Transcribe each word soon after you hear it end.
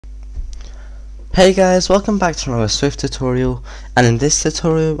Hey guys, welcome back to another Swift tutorial, and in this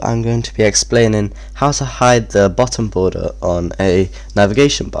tutorial I'm going to be explaining how to hide the bottom border on a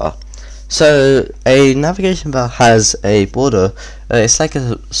navigation bar. So a navigation bar has a border, it's like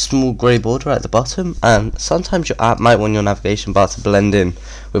a small grey border at the bottom, and sometimes your app might want your navigation bar to blend in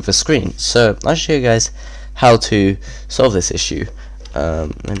with the screen. So I'll show you guys how to solve this issue.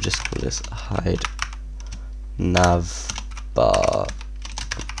 Let me just call this hide nav bar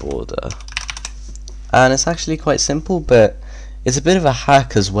border. And it's actually quite simple, but it's a bit of a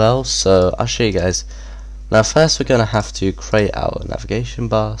hack as well, so I'll show you guys. Now first we're going to have to create our navigation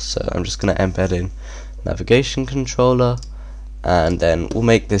bar, so I'm just going to embed in navigation controller, and then we'll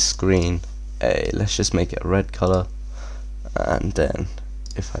make this screen let's just make it a red color, and then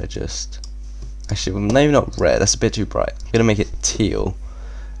if I just, actually maybe not red, that's a bit too bright, I'm going to make it teal,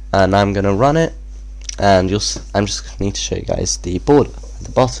 and I'm going to run it, and I'm just going to need to show you guys the border at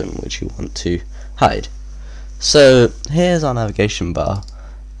the bottom which you want to hide. So here's our navigation bar,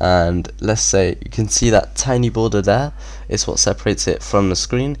 and let's say you can see that tiny border there is what separates it from the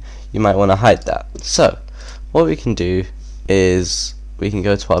screen. You might want to hide that. So what we can do is we can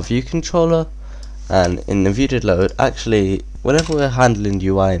go to our view controller, and in the view did load, actually whenever we're handling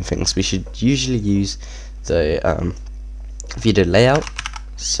UI and things we should usually use the view did layout.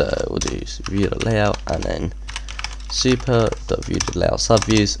 So we'll do view did layout and then super.view did layout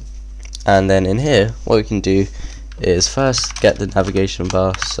subviews. And then in here what we can do is first get the navigation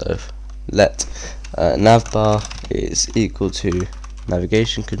bar, so let navbar is equal to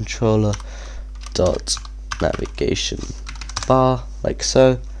navigation controller dot navigation bar, like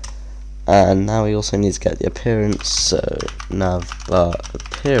so. And now we also need to get the appearance, so navbar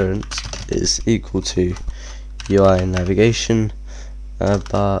appearance is equal to UI navigation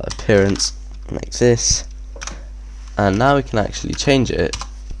bar appearance, like this. And now we can actually change it.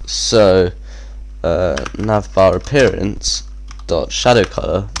 So navbar appearance dot shadow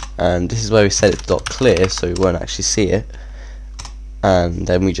color, and this is where we set it dot clear so we won't actually see it, and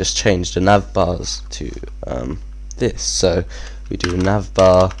then we just change the navbars to this. So we do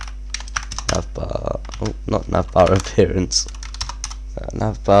navbar appearance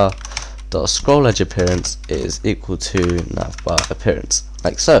navbar dot scroll edge appearance is equal to navbar appearance,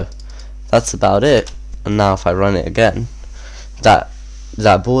 like so. That's about it. And now if I run it again, that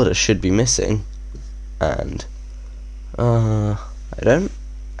border should be missing, and I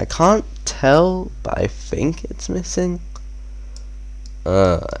can't tell, but I think it's missing.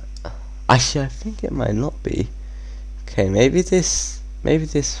 Actually I think it might not be. Okay, maybe this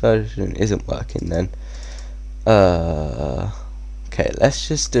version isn't working then. Okay, let's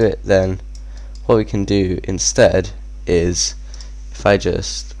just do it then. What we can do instead is, if I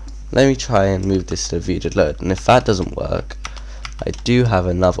just, let me try and move this to view did load, and if that doesn't work, I do have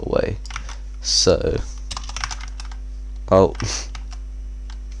another way. So let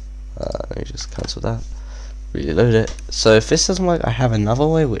me just cancel that, reload it. So if this doesn't work, I have another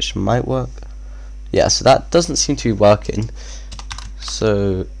way which might work. Yeah, so that doesn't seem to be working.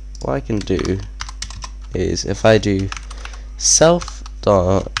 So what I can do is, if I do self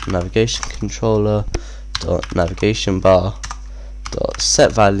dot navigation controller dot navigation bar dot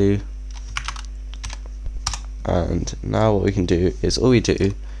set value, and now what we can do is, all we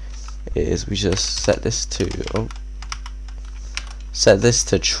do is we just set this to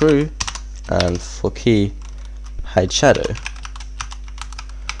true, and for key hide shadow.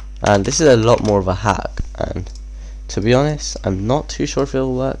 And this is a lot more of a hack, and to be honest I'm not too sure if it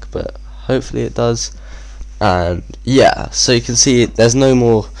will work, but hopefully it does. And yeah, so you can see there's no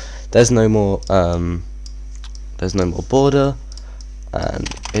more border, and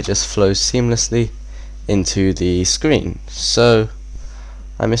it just flows seamlessly into the screen. So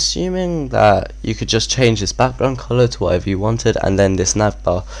I'm assuming that you could just change this background color to whatever you wanted, and then this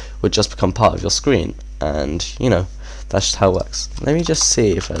navbar would just become part of your screen, and you know, that's just how it works. Let me just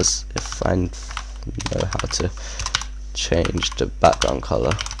see if I know how to change the background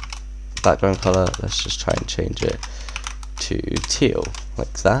color. Let's just try and change it to teal,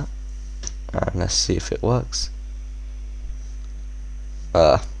 like that, and let's see if it works.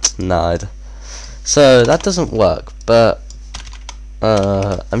 Nah, so that doesn't work, but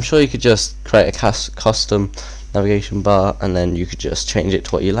I'm sure you could just create a custom navigation bar, and then you could just change it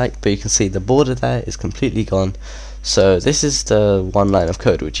to what you like. But you can see the border there is completely gone. So this is the one line of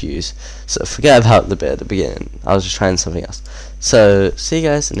code which you use, so forget about the bit at the beginning, I was just trying something else. So see you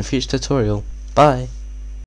guys in a future tutorial. Bye.